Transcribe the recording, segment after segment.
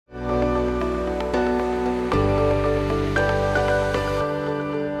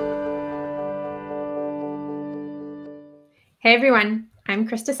Hey everyone, I'm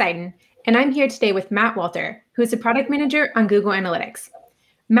Krista Seiden, and I'm here today with Matt Walter, who is a product manager on Google Analytics.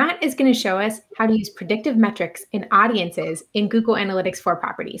 Matt is going to show us how to use predictive metrics in audiences in Google Analytics 4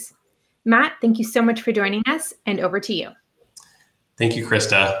 properties. Matt, thank you so much for joining us, and over to you. Thank you,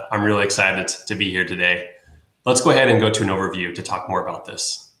 Krista. I'm really excited to be here today. Let's go ahead and go to an overview to talk more about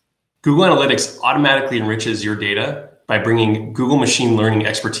this. Google Analytics automatically enriches your data by bringing Google machine learning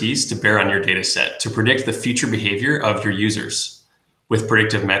expertise to bear on your data set to predict the future behavior of your users. With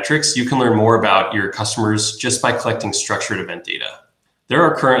predictive metrics, you can learn more about your customers just by collecting structured event data. There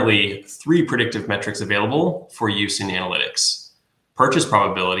are currently 3 predictive metrics available for use in analytics: purchase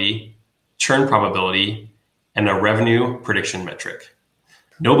probability, churn probability, and a revenue prediction metric.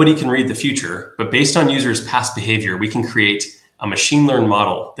 Nobody can read the future, but based on users' past behavior, we can create a machine learned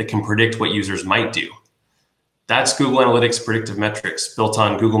model that can predict what users might do. That's Google Analytics predictive metrics built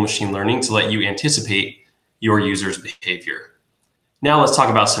on Google machine learning to let you anticipate your users' behavior. Now let's talk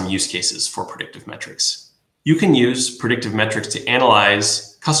about some use cases for predictive metrics. You can use predictive metrics to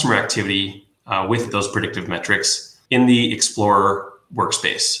analyze customer activity with those predictive metrics in the Explorer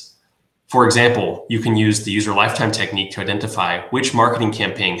workspace. For example, you can use the user lifetime technique to identify which marketing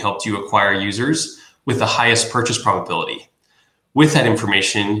campaign helped you acquire users with the highest purchase probability. With that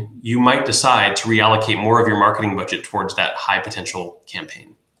information, you might decide to reallocate more of your marketing budget towards that high potential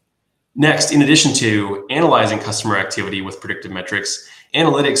campaign. Next, in addition to analyzing customer activity with predictive metrics,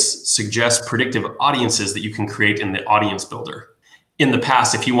 analytics suggests predictive audiences that you can create in the audience builder. In the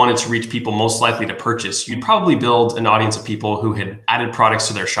past, if you wanted to reach people most likely to purchase, you'd probably build an audience of people who had added products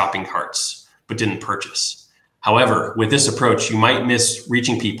to their shopping carts, but didn't purchase. However, with this approach, you might miss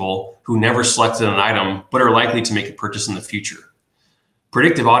reaching people who never selected an item, but are likely to make a purchase in the future.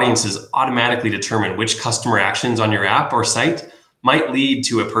 Predictive audiences automatically determine which customer actions on your app or site might lead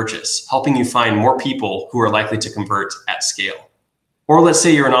to a purchase, helping you find more people who are likely to convert at scale. Or let's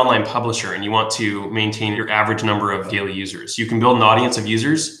say you're an online publisher and you want to maintain your average number of daily users. You can build an audience of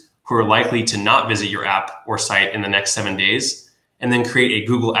users who are likely to not visit your app or site in the next 7 days, and then create a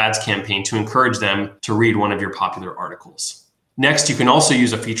Google Ads campaign to encourage them to read one of your popular articles. Next, you can also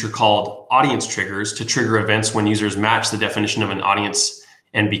use a feature called audience triggers to trigger events when users match the definition of an audience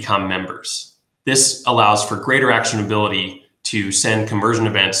and become members. This allows for greater actionability to send conversion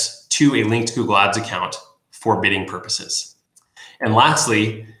events to a linked Google Ads account for bidding purposes. And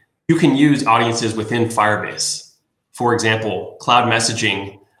lastly, you can use audiences within Firebase. For example, cloud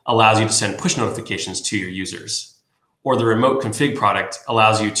messaging allows you to send push notifications to your users, or the remote config product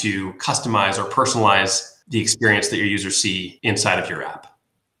allows you to customize or personalize the experience that your users see inside of your app.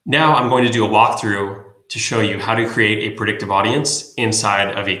 Now I'm going to do a walkthrough to show you how to create a predictive audience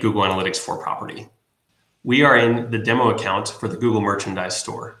inside of a Google Analytics 4 property. We are in the demo account for the Google Merchandise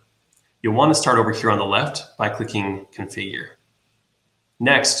Store. You'll want to start over here on the left by clicking Configure.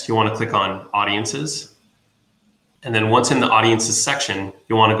 Next, you'll want to click on Audiences. And then once in the Audiences section,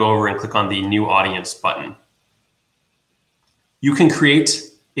 you'll want to go over and click on the New Audience button. You can create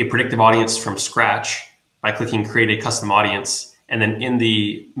a predictive audience from scratch by clicking Create a Custom Audience, and then in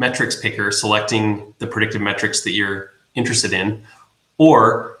the metrics picker, selecting the predictive metrics that you're interested in,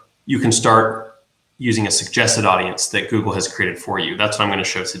 or you can start using a suggested audience that Google has created for you. That's what I'm going to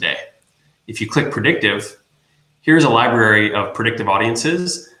show today. If you click Predictive, here's a library of predictive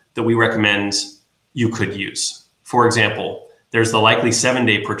audiences that we recommend you could use. For example, there's the likely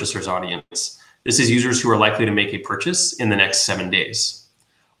 7-day purchasers audience. This is users who are likely to make a purchase in the next 7 days.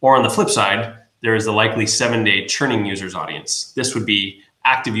 Or on the flip side, there is the likely 7-day churning users audience. This would be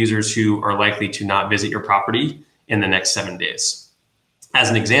active users who are likely to not visit your property in the next 7 days. As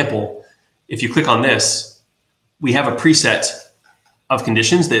an example, if you click on this, we have a preset of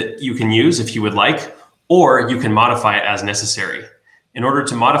conditions that you can use if you would like, or you can modify it as necessary. In order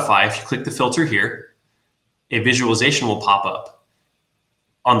to modify, if you click the filter here, a visualization will pop up.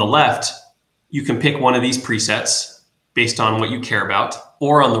 On the left, you can pick one of these presets based on what you care about,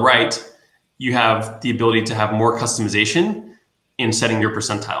 or on the right, you have the ability to have more customization in setting your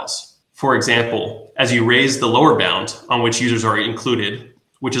percentiles. For example, as you raise the lower bound on which users are included,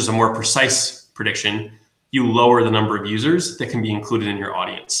 which is a more precise prediction, you lower the number of users that can be included in your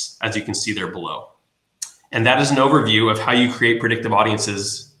audience, as you can see there below. And that is an overview of how you create predictive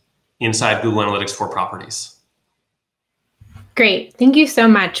audiences inside Google Analytics 4 properties. Great. Thank you so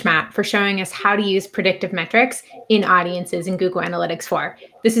much, Matt, for showing us how to use predictive metrics in audiences in Google Analytics 4.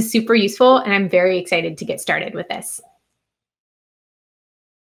 This is super useful, and I'm very excited to get started with this.